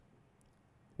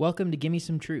Welcome to Gimme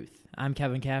Some Truth. I'm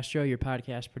Kevin Castro, your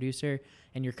podcast producer,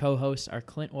 and your co-hosts are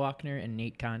Clint Walkner and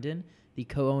Nate Condon, the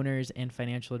co-owners and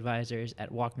financial advisors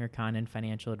at Walkner Condon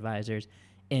Financial Advisors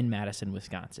in Madison,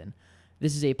 Wisconsin.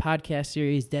 This is a podcast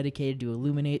series dedicated to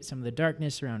illuminate some of the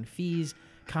darkness around fees,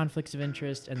 conflicts of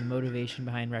interest, and the motivation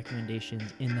behind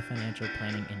recommendations in the financial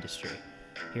planning industry.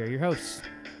 Here are your hosts.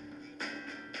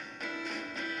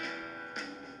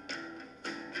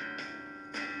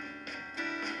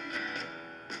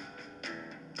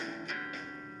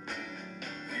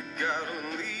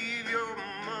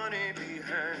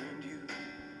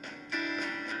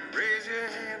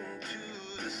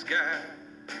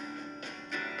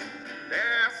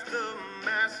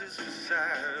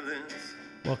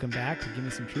 Welcome back to Give Me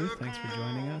Some Truth. Thanks for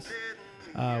joining us.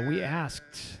 We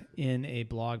asked in a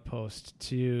blog post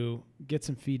to get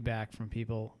some feedback from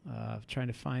people, trying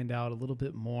to find out a little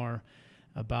bit more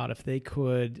about if they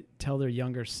could tell their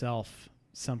younger self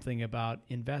something about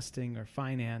investing or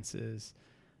finances.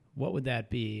 What would that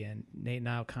be? And Nate and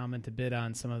I will comment a bit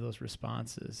on some of those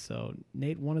responses. So,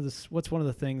 Nate, what's one of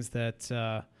the things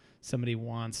that somebody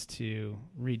wants to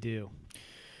redo?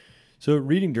 So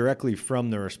reading directly from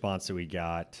the response that we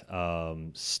got,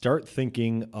 start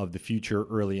thinking of the future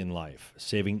early in life.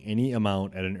 Saving any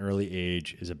amount at an early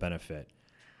age is a benefit.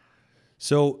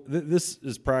 So this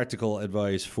is practical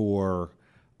advice for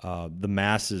the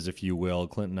masses, if you will.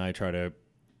 Clint and I try to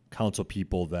counsel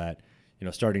people that,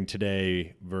 starting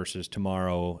today versus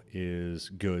tomorrow is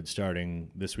good.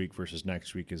 Starting this week versus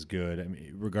next week is good. I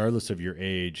mean, regardless of your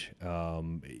age,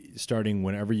 starting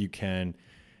whenever you can,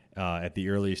 at the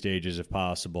earliest ages if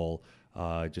possible,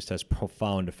 just has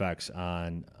profound effects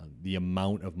on the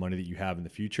amount of money that you have in the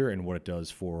future and what it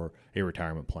does for a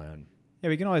retirement plan. Yeah,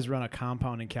 we can always run a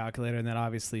compounding calculator, and that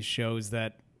obviously shows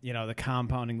that, the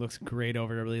compounding looks great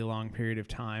over a really long period of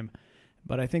time.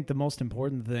 But I think the most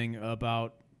important thing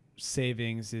about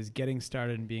savings is getting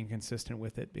started and being consistent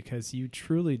with it, because you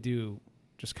truly do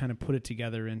just kind of put it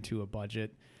together into a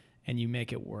budget and you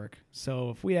make it work.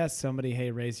 So if we ask somebody, hey,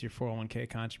 raise your 401k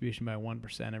contribution by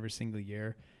 1% every single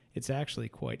year, it's actually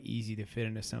quite easy to fit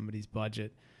into somebody's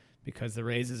budget because the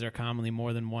raises are commonly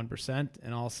more than 1%,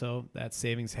 and also that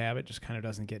savings habit just kind of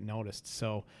doesn't get noticed.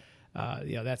 So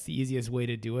that's the easiest way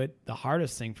to do it. The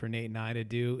hardest thing for Nate and I to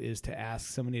do is to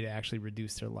ask somebody to actually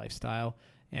reduce their lifestyle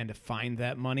and to find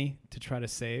that money to try to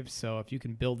save. So if you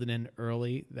can build it in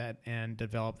early and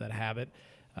develop that habit,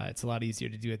 it's a lot easier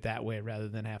to do it that way rather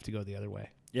than have to go the other way.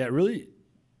 Yeah, it really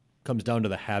comes down to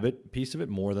the habit piece of it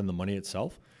more than the money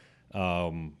itself.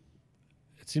 It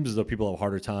seems as though people have a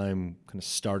harder time kind of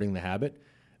starting the habit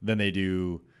than they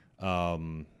do,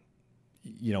 putting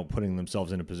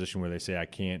themselves in a position where they say, I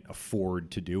can't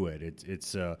afford to do it.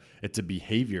 It's a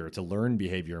behavior. It's a learned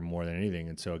behavior more than anything.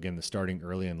 And so, again, the starting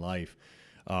early in life,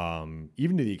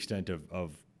 even to the extent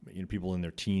of people in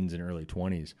their teens and early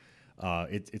 20s,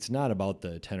 it's not about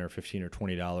the $10 or $15 or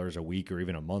 $20 a week or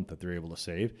even a month that they're able to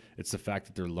save. It's the fact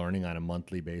that they're learning on a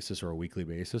monthly basis or a weekly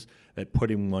basis that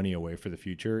putting money away for the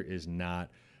future is not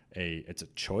it's a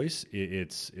choice.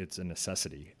 It's a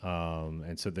necessity.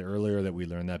 And so the earlier that we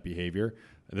learn that behavior,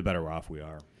 the better off we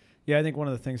are. Yeah, I think one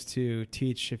of the things to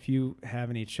teach, if you have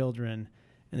any children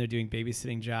and they're doing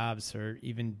babysitting jobs or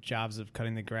even jobs of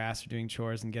cutting the grass or doing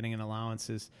chores and getting an allowance,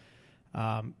 is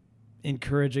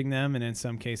encouraging them, and in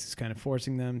some cases kind of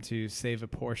forcing them to save a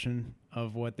portion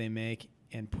of what they make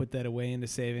and put that away into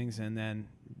savings, and then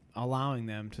allowing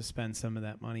them to spend some of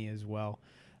that money as well.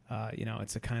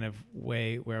 It's a kind of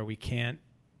way where we can't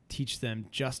teach them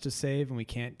just to save and we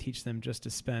can't teach them just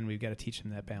to spend. We've got to teach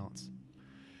them that balance.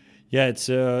 Yeah, it's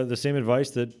the same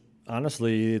advice that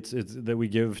honestly it's that we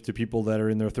give to people that are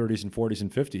in their 30s and 40s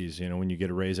and 50s. When you get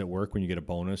a raise at work, when you get a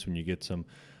bonus, when you get some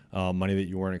money that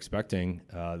you weren't expecting,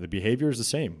 the behavior is the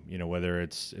same. Whether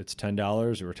it's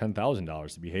 $10 or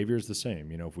 $10,000, the behavior is the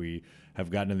same. If we have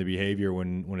gotten in the behavior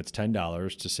when it's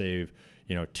 $10 to save,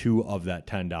 two of that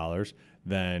 $10,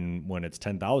 then when it's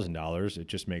 $10,000, it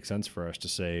just makes sense for us to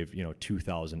save,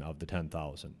 2,000 of the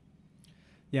 10,000.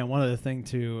 Yeah, one other thing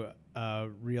to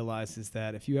realize is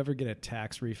that if you ever get a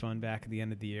tax refund back at the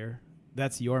end of the year,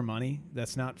 that's your money.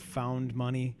 That's not found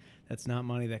money. That's not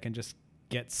money that can just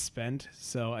get spent.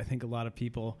 So I think a lot of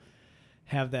people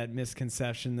have that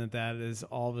misconception that is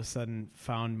all of a sudden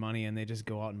found money and they just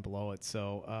go out and blow it.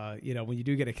 So, when you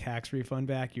do get a tax refund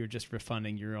back, you're just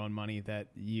refunding your own money that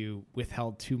you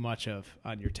withheld too much of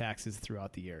on your taxes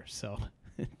throughout the year. So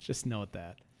just note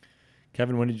that.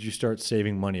 Kevin, when did you start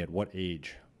saving money? At what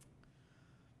age?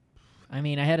 I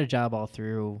mean, I had a job all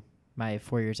through my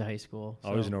 4 years of high school.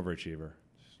 Always an overachiever.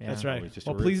 Yeah. That's right. Always just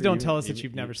Well, a root please for don't you. tell us that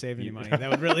you've never saved any money.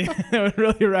 That would really that would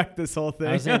really wreck this whole thing.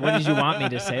 I was saying, what did you want me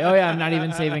to say? Oh yeah, I'm not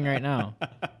even saving right now.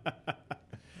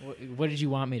 What did you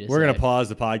want me to say? We're going to pause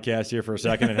the podcast here for a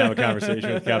second and have a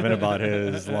conversation with Kevin about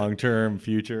his long-term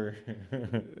future.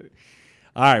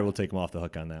 All right, we'll take him off the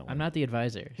hook on that one. I'm not the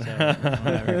advisor, so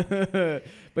whatever.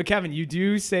 But Kevin, you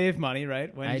do save money,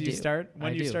 right? When I did you do. start? When I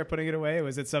did you do. start putting it away?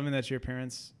 Was it something that your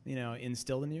parents,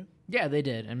 instilled in you? Yeah, they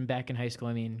did. And back in high school,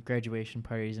 I mean, graduation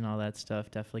parties and all that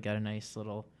stuff, definitely got a nice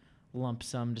little lump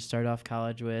sum to start off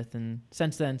college with. And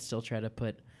since then, still try to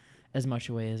put as much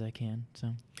away as I can.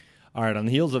 So, All right, on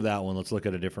the heels of that one, let's look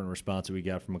at a different response that we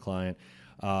got from a client.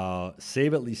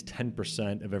 Save at least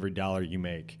 10% of every dollar you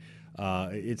make.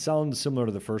 It sounds similar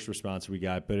to the first response we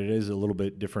got, but it is a little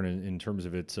bit different in terms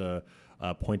of its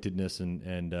pointedness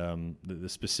and the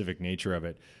specific nature of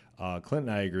it. Clint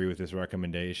and I agree with this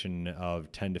recommendation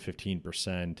of 10 to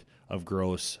 15% of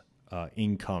gross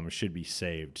income should be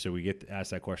saved. So we get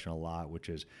asked that question a lot, which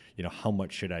is, how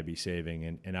much should I be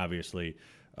saving? And obviously,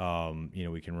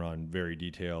 we can run very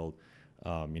detailed,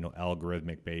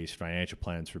 algorithmic-based financial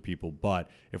plans for people.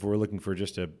 But if we're looking for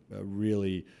just a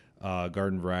really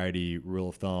garden variety rule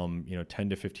of thumb, 10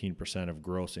 to 15% of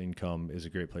gross income is a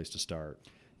great place to start.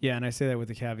 Yeah, and I say that with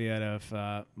the caveat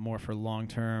of more for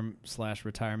long-term /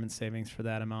 retirement savings for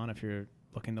that amount. If you're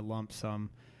looking to lump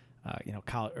some,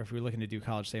 college, or if you're looking to do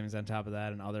college savings on top of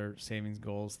that and other savings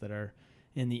goals that are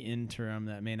in the interim,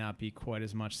 that may not be quite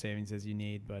as much savings as you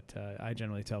need. But I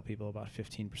generally tell people about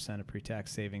 15% of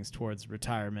pre-tax savings towards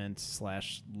retirement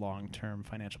 / long-term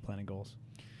financial planning goals.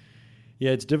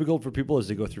 Yeah, it's difficult for people as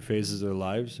they go through phases of their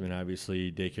lives. I mean,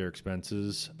 obviously, daycare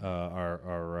expenses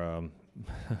are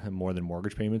more than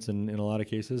mortgage payments in a lot of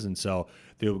cases. And so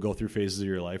they'll go through phases of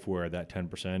your life where that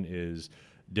 10% is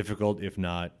difficult, if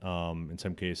not, in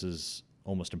some cases,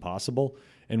 almost impossible.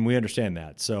 And we understand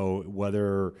that. So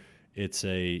whether it's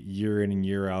a year in and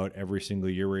year out, every single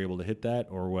year we're able to hit that,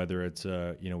 or whether it's,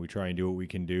 we try and do what we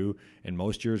can do, and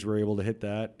most years we're able to hit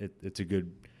that, it's a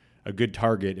good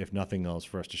target, if nothing else,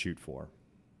 for us to shoot for.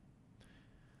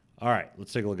 All right,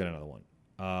 let's take a look at another one.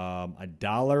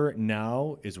 $1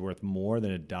 now is worth more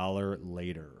than $1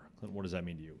 later. What does that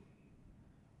mean to you?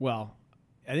 Well,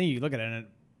 I think you look at it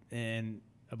in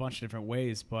a bunch of different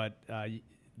ways, but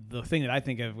the thing that I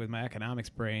think of with my economics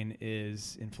brain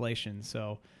is inflation.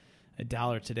 So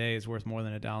 $1 today is worth more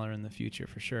than $1 in the future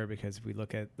for sure, because if we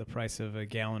look at the price of a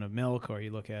gallon of milk, or you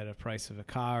look at a price of a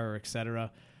car, or et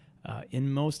cetera,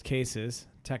 in most cases,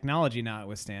 technology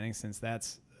notwithstanding, since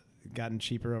that's gotten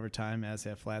cheaper over time, as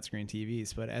have flat screen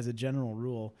TVs, but as a general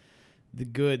rule, the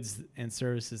goods and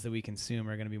services that we consume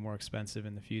are going to be more expensive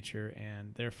in the future,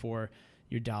 and therefore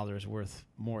your dollar is worth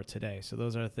more today. So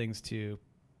those are things to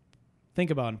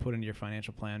think about and put into your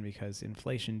financial plan, because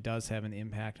inflation does have an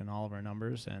impact on all of our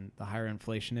numbers, and the higher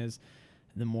inflation is,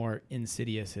 the more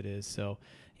insidious it is. So,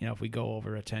 if we go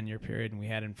over a 10-year period and we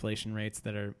had inflation rates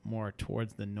that are more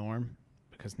towards the norm,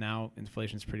 because now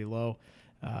inflation is pretty low,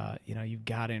 you've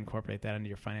got to incorporate that into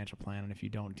your financial plan. And if you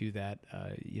don't do that,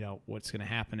 what's going to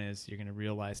happen is you're going to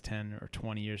realize 10 or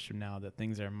 20 years from now that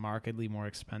things are markedly more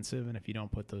expensive. And if you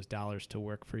don't put those dollars to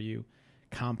work for you,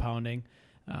 compounding,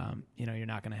 you're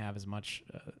not going to have as much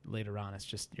later on. It's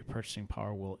just your purchasing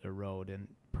power will erode, and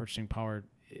purchasing power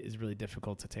is really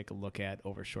difficult to take a look at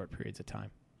over short periods of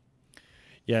time.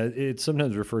 Yeah, it's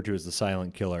sometimes referred to as the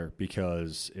silent killer,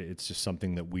 because it's just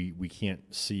something that we can't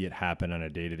see it happen on a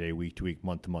day-to-day, week-to-week,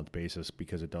 month-to-month basis,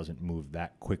 because it doesn't move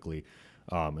that quickly,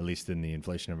 at least in the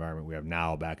inflation environment we have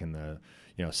now. Back in the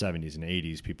 70s and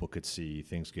 80s, people could see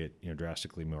things get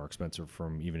drastically more expensive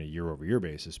from even a year-over-year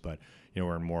basis, but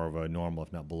we're in more of a normal,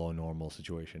 if not below normal,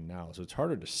 situation now. So it's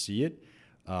harder to see it,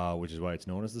 which is why it's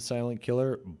known as the silent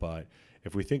killer. But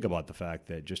if we think about the fact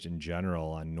that just in general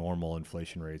on normal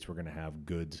inflation rates, we're going to have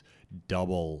goods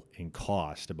double in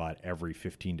cost about every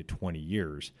 15 to 20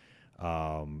 years,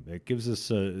 it gives us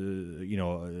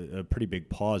a pretty big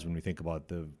pause when we think about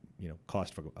the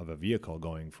cost of a vehicle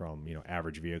going from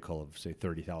average vehicle of say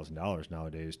 $30,000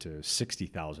 nowadays to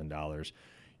 $60,000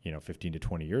 15 to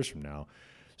 20 years from now.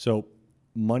 So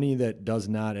money that does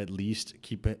not at least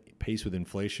keep pace with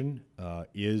inflation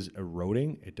is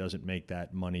eroding. It doesn't make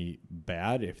that money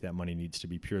bad. If that money needs to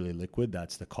be purely liquid,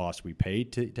 that's the cost we pay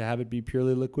to have it be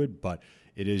purely liquid. But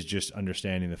it is just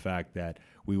understanding the fact that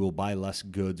we will buy less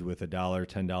goods with $1,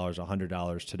 $10,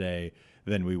 $100 today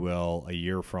than we will a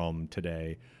year from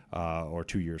today or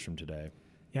 2 years from today.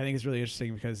 Yeah, I think it's really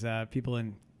interesting because people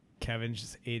in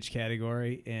Kevin's age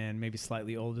category and maybe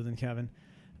slightly older than Kevin,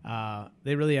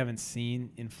 they really haven't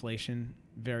seen inflation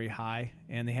very high,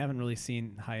 and they haven't really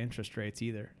seen high interest rates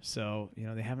either. So,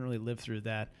 they haven't really lived through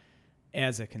that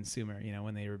as a consumer.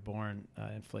 When they were born,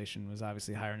 inflation was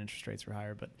obviously higher and interest rates were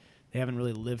higher, but they haven't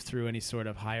really lived through any sort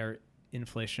of higher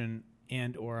inflation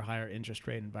and or higher interest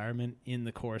rate environment in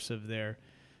the course of their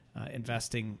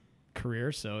investing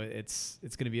career. So it's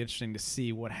going to be interesting to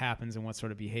see what happens and what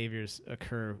sort of behaviors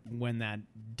occur when that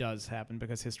does happen,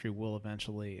 because history will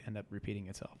eventually end up repeating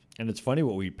itself. And it's funny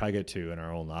what we peg it to in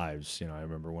our own lives. I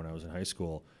remember when I was in high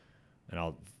school,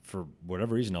 and for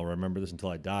whatever reason, I'll remember this until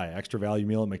I die. Extra value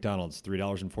meal at McDonald's,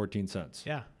 $3.14.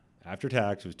 Yeah. After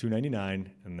tax, it was $2.99,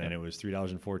 and then it was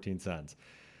 $3.14.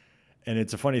 And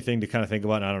it's a funny thing to kind of think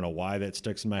about, and I don't know why that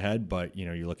sticks in my head, but,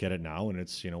 you look at it now, and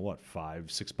it's,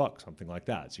 $5-6, something like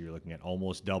that. So you're looking at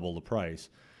almost double the price,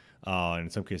 and in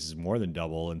some cases more than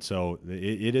double. And so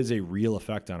it is a real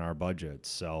effect on our budgets.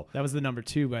 So that was the number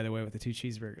 2, by the way, with the 2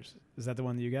 cheeseburgers. Is that the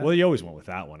one that you got? Well, you always went with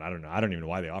that one. I don't know. I don't even know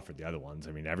why they offered the other ones.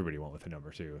 I mean, everybody went with the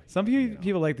number 2. Some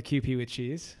people like the QP with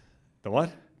cheese. The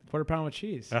what? Quarter pound with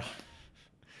cheese.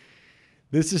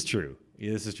 This is true.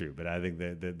 Yeah, this is true. But I think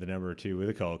the number 2 with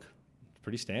a Coke,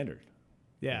 pretty standard.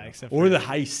 Yeah, except or the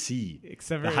high C.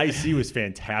 Except the high C was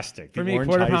fantastic. For me,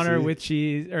 quarter pounder with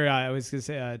cheese, or I was gonna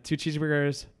say 2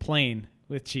 cheeseburgers, plain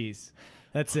with cheese.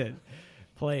 That's it,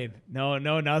 plain. No,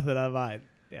 nothing on mine.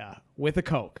 Yeah, with a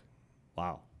Coke.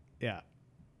 Wow. Yeah.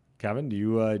 Kevin, do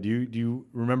you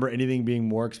remember anything being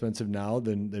more expensive now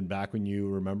than back when you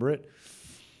remember it,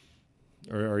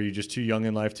 or are you just too young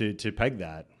in life to peg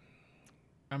that?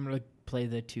 I'm gonna play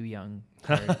the too young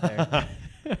card there.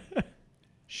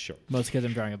 Sure. Most because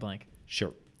I'm drawing a blank.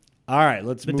 Sure. All right,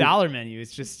 let's the move. dollar menu.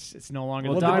 It's no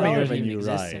longer the dollar menu menu. doesn't even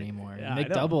exist anymore. Yeah,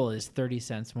 McDouble is 30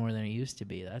 cents more than it used to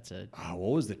be. That's a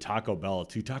what was the Taco Bell?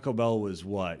 Taco Bell was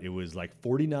what? It was like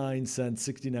 49 cents,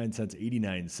 69 cents,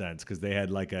 89 cents, because they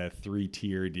had like a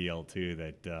 3-tier deal too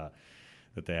that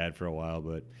they had for a while.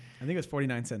 But I think it was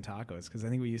 49-cent tacos, because I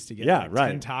think we used to get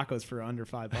 10 tacos for under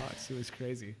 $5. It was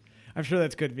crazy. I'm sure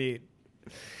that's good meat.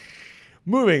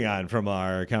 Moving on from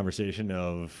our conversation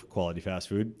of quality fast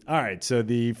food. All right, so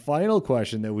the final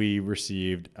question that we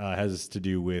received has to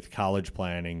do with college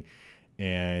planning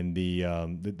and the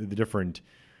different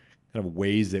kind of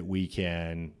ways that we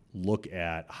can look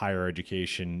at higher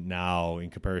education now in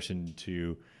comparison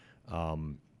to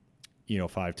 5,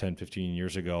 10, 15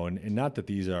 years ago. And not that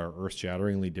these are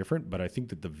earth-shatteringly different, but I think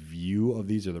that the view of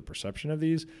these or the perception of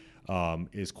these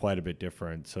is quite a bit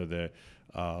different. So the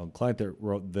client that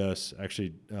wrote this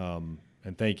actually,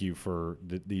 and thank you for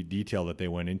the detail that they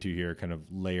went into here, kind of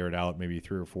layered out maybe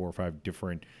 3 or 4 or 5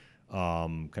 different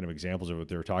kind of examples of what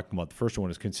they were talking about. The first one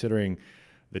is considering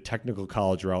the technical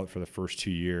college route for the first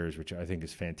 2 years, which I think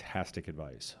is fantastic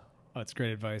advice. Oh, it's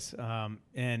great advice.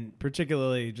 And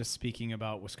particularly just speaking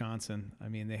about Wisconsin, I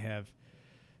mean, they have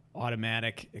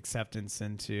automatic acceptance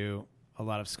into a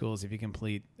lot of schools. If you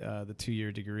complete the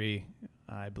 2-year degree,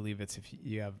 I believe it's if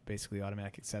you have basically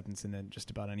automatic acceptance in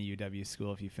just about any UW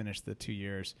school if you finish the 2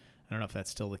 years. I don't know if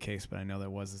that's still the case, but I know that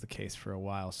was the case for a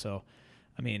while. So,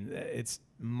 I mean, it's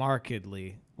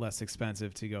markedly less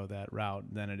expensive to go that route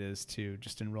than it is to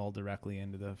just enroll directly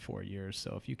into the 4 years.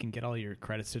 So if you can get all your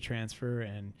credits to transfer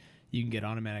and you can get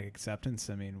automatic acceptance,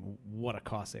 I mean, what a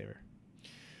cost saver.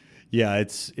 Yeah,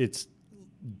 it's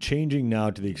changing now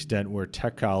to the extent where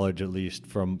tech college, at least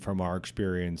from our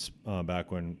experience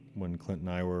back when Clint and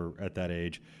I were at that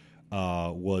age,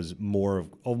 was more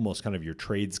of almost kind of your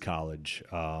trades college,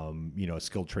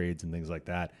 skilled trades and things like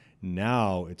that.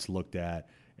 Now it's looked at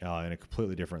in a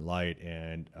completely different light,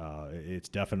 and it's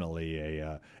definitely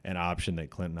an option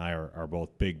that Clint and I are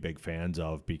both big fans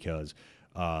of, because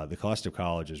the cost of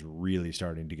college is really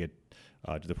starting to get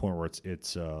to the point where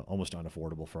it's almost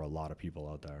unaffordable for a lot of people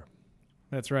out there.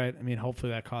 That's right. I mean,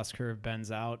 hopefully that cost curve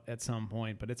bends out at some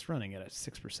point, but it's running at a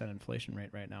 6% inflation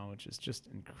rate right now, which is just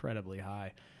incredibly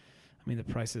high. I mean, the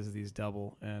prices of these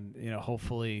double, and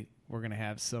hopefully we're going to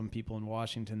have some people in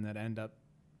Washington that end up,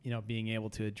 being able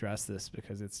to address this,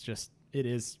 because it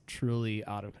is truly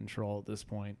out of control at this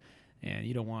point, and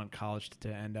you don't want college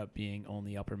to end up being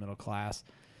only upper middle class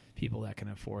people that can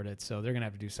afford it. So they're going to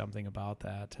have to do something about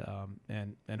that,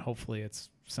 and hopefully it's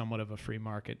somewhat of a free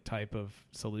market type of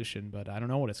solution, but I don't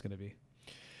know what it's going to be.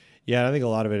 Yeah, I think a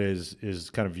lot of it is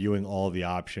kind of viewing all the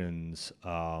options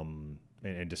and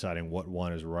deciding what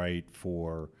one is right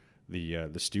for the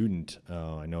student.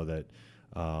 I know that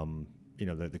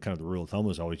the kind of the rule of thumb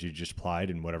was always you just applied,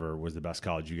 and whatever was the best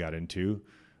college you got into,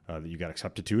 that you got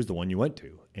accepted to, is the one you went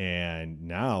to. And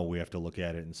now we have to look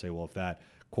at it and say, well, if that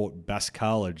quote best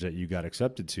college that you got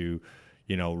accepted to,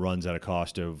 runs at a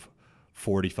cost of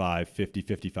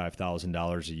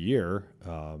 $55,000 a year.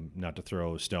 Not to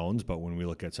throw stones, but when we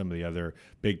look at some of the other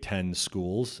Big Ten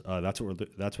schools, that's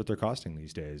what they're costing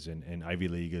these days. And Ivy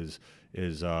League is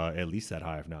at least that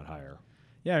high, if not higher.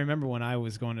 Yeah, I remember when I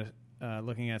was going to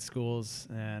looking at schools,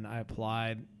 and I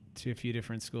applied to a few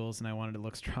different schools, and I wanted to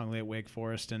look strongly at Wake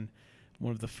Forest. And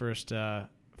one of the first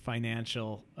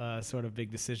financial sort of big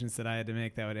decisions that I had to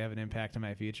make that would have an impact on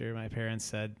my future, my parents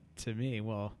said to me,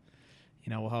 well,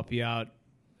 we'll help you out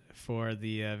for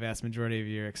the vast majority of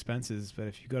your expenses, but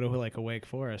if you go to like a Wake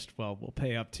Forest, well, we'll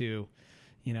pay up to,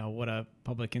 what a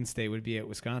public in-state would be at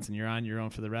Wisconsin. You're on your own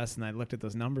for the rest. And I looked at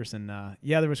those numbers, and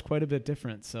there was quite a bit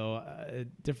difference. So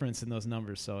difference in those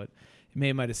numbers. So it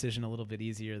made my decision a little bit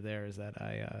easier there. Is that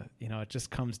it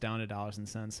just comes down to dollars and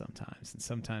cents sometimes, and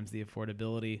sometimes the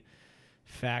affordability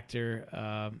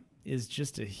factor is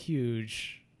just a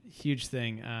huge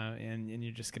thing, and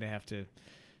you're just going to have to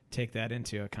take that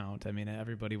into account. I mean,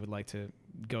 everybody would like to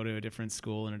go to a different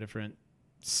school in a different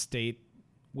state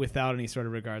without any sort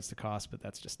of regards to cost, but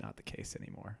that's just not the case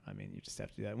anymore. I mean, you just have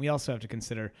to do that. And we also have to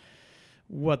consider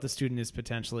what the student is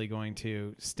potentially going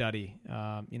to study.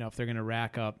 If they're going to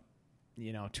rack up,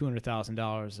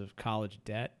 $200,000 of college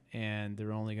debt, and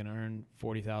they're only going to earn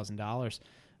 $40,000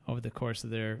 over the course of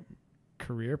their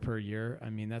career per year, I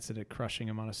mean, that's a crushing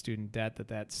amount of student debt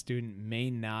that student may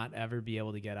not ever be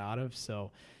able to get out of.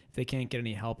 So if they can't get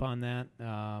any help on that,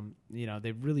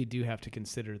 they really do have to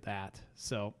consider that.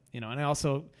 So, and I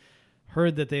also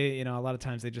heard that they, a lot of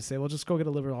times they just say, well, just go get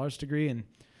a liberal arts degree and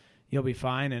you'll be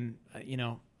fine. And,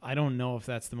 I don't know if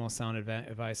that's the most sound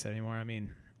advice anymore. I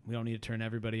mean, we don't need to turn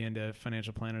everybody into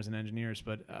financial planners and engineers,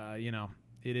 but,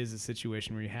 it is a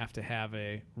situation where you have to have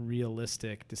a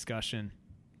realistic discussion,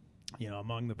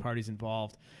 among the parties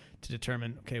involved to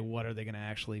determine, okay, what are they going to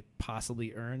actually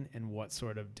possibly earn and what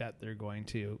sort of debt they're going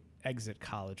to exit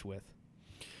college with.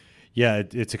 Yeah,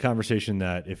 it's a conversation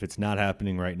that if it's not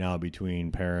happening right now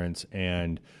between parents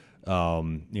and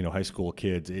high school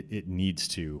kids, it needs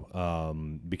to,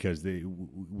 because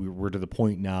we're to the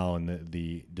point now in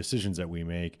the decisions that we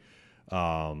make,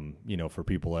 for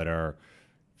people that are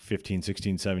 15,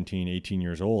 16, 17, 18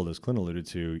 years old, as Clint alluded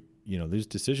to, these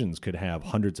decisions could have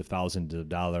hundreds of thousands of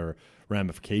dollar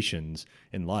ramifications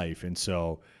in life. And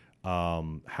so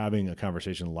having a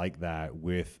conversation like that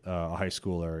with a high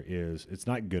schooler it's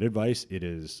not good advice. It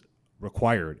is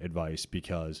required advice,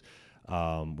 because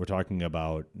we're talking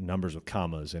about numbers with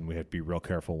commas, and we have to be real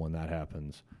careful when that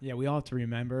happens. Yeah, we all have to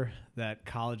remember that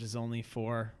college is only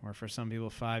 4, or for some people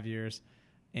 5 years.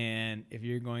 And if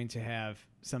you're going to have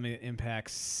something that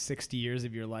impacts 60 years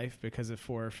of your life because of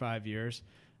 4 or 5 years,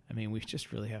 I mean, we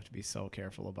just really have to be so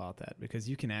careful about that, because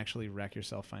you can actually wreck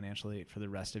yourself financially for the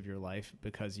rest of your life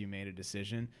because you made a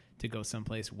decision to go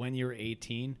someplace when you're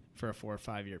 18 for a 4 or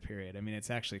 5 year period. I mean, it's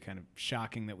actually kind of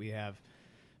shocking that we have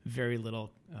very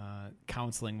little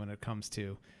counseling when it comes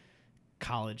to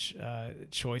college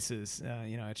choices.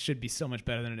 It should be so much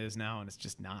better than it is now, and it's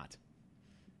just not.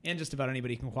 And just about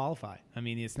anybody can qualify. I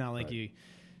mean, it's not like right.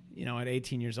 At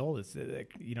 18 years old, it's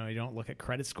you don't look at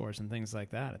credit scores and things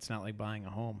like that. It's not like buying a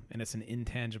home, and it's an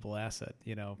intangible asset.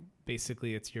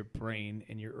 Basically, it's your brain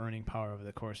and your earning power over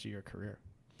the course of your career.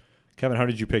 Kevin, how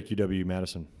did you pick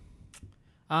UW-Madison?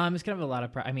 It's kind of a lot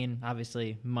of.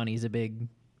 Obviously, money's a big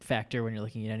factor when you're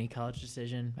looking at any college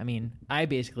decision. I mean, I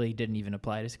basically didn't even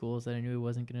apply to schools that I knew I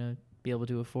wasn't going to be able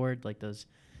to afford, like those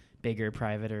bigger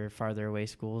private or farther away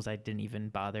schools. I didn't even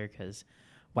bother, because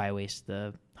why waste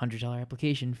the $100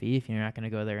 application fee if you're not going to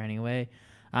go there anyway?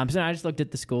 So I just looked at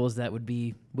the schools that would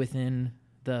be within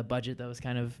the budget that was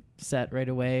kind of set right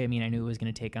away. I mean, I knew it was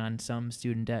going to take on some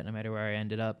student debt no matter where I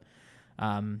ended up.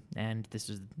 And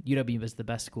UW was the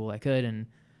best school I could, and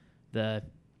the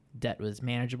debt was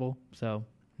manageable. So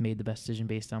made the best decision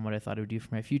based on what I thought it would do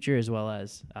for my future, as well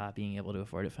as being able to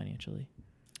afford it financially.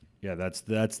 Yeah, that's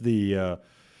the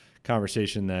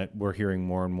conversation that we're hearing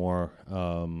more and more,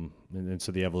 and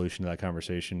so the evolution of that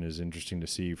conversation is interesting to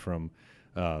see from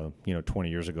 20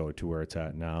 years ago to where it's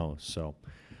at now. So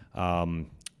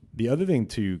the other thing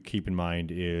to keep in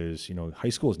mind is high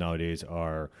schools nowadays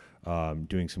are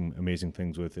doing some amazing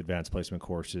things with advanced placement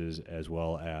courses, as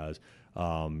well as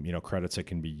credits that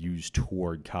can be used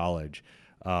toward college.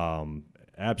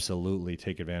 Absolutely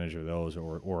take advantage of those,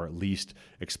 or at least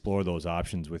explore those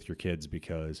options with your kids,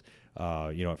 because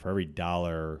for every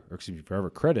for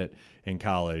every credit in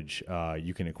college,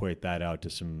 you can equate that out to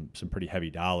some pretty heavy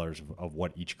dollars of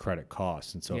what each credit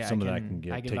costs, and so some of that can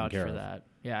get taken care of. That.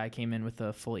 Yeah, I came in with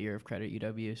a full year of credit at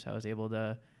UW, so I was able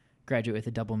to graduate with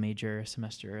a double major a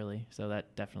semester early, so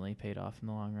that definitely paid off in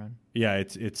the long run. Yeah,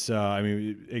 it's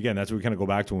again, that's what we kind of go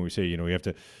back to when we say we have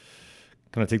to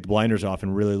kind of take the blinders off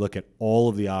and really look at all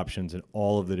of the options and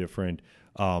all of the different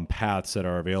paths that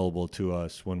are available to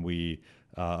us when we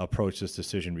approach this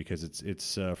decision, because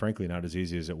it's frankly not as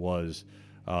easy as it was.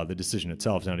 The decision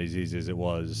itself is not as easy as it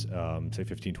was, say,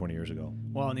 15, 20 years ago.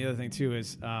 Well, and the other thing, too,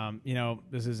 is,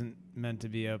 this isn't meant to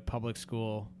be a public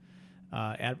school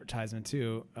advertisement,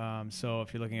 too. So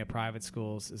if you're looking at private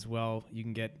schools as well, you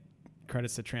can get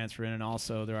credits to transfer in. And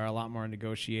also there are a lot more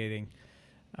negotiating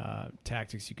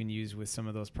tactics you can use with some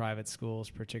of those private schools,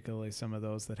 particularly some of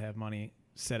those that have money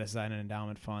set aside in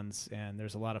endowment funds. And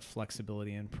there's a lot of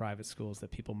flexibility in private schools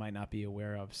that people might not be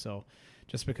aware of. So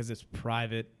just because it's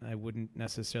private, I wouldn't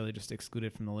necessarily just exclude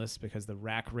it from the list, because the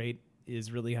rack rate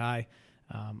is really high.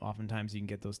 Oftentimes you can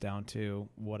get those down to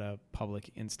what a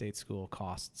public in-state school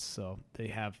costs. So they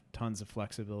have tons of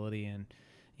flexibility, and,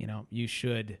 you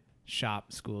should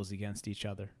shop schools against each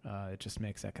other. It just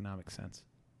makes economic sense.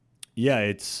 Yeah,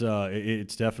 it's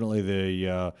definitely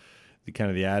the kind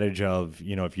of the adage of,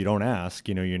 if you don't ask,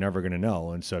 you're never going to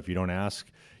know. And so if you don't ask,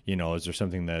 is there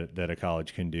something that a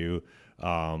college can do,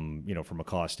 from a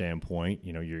cost standpoint,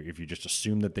 if you just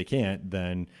assume that they can't,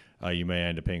 then you may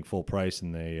end up paying full price,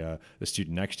 and the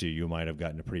student next to you might have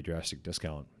gotten a pretty drastic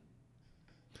discount.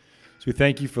 So we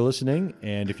thank you for listening.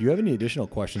 And if you have any additional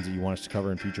questions that you want us to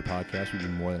cover in future podcasts, we'd be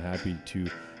more than happy to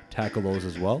tackle those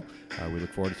as well. We look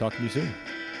forward to talking to you soon.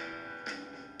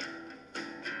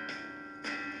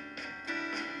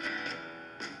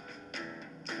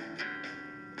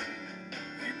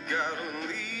 Gotta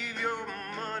leave your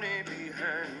money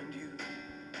behind you.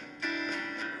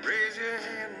 Raise your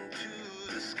hand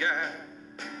to the sky.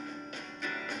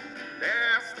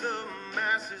 Ask the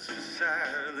masses for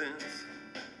silence.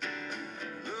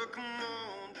 Look 'em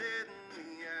all dead in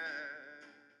the eye.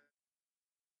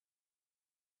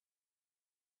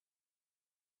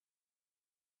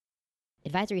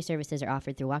 Advisory services are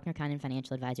offered through Wachner Condon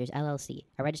Financial Advisors, LLC,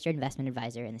 a registered investment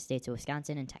advisor in the states of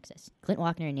Wisconsin and Texas. Clint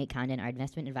Wachner and Nate Condon are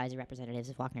investment advisor representatives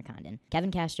of Wachner Condon.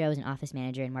 Kevin Castro is an office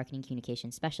manager and marketing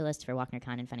communications specialist for Wachner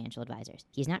Condon Financial Advisors.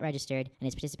 He is not registered, and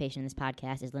his participation in this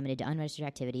podcast is limited to unregistered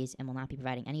activities and will not be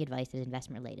providing any advice that is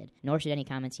investment related, nor should any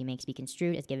comments he makes be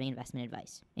construed as giving investment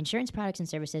advice. Insurance products and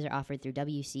services are offered through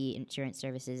WC Insurance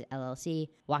Services, LLC,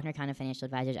 Wachner Condon Financial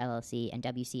Advisors, LLC, and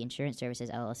WC Insurance Services,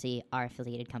 LLC are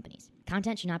affiliated companies.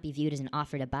 Content should not be viewed as an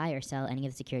offer to buy or sell any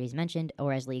of the securities mentioned,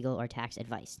 or as legal or tax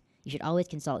advice. You should always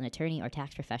consult an attorney or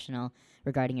tax professional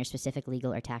regarding your specific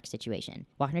legal or tax situation.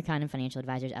 Wachner Condon Financial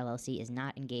Advisors, LLC is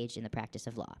not engaged in the practice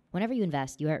of law. Whenever you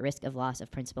invest, you are at risk of loss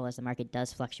of principal as the market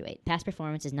does fluctuate. Past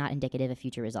performance is not indicative of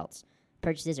future results.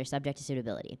 Purchases are subject to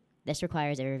suitability. This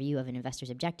requires a review of an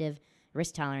investor's objective,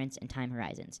 risk tolerance, and time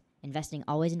horizons. Investing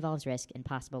always involves risk and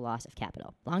possible loss of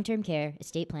capital. Long-term care,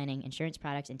 estate planning, insurance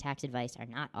products, and tax advice are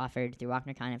not offered through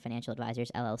Wachner Condon Financial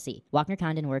Advisors, LLC. Wachner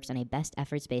Condon works on a best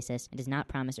efforts basis and does not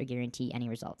promise or guarantee any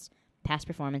results. Past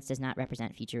performance does not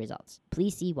represent future results.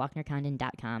 Please see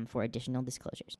WachnerCondon.com for additional disclosures.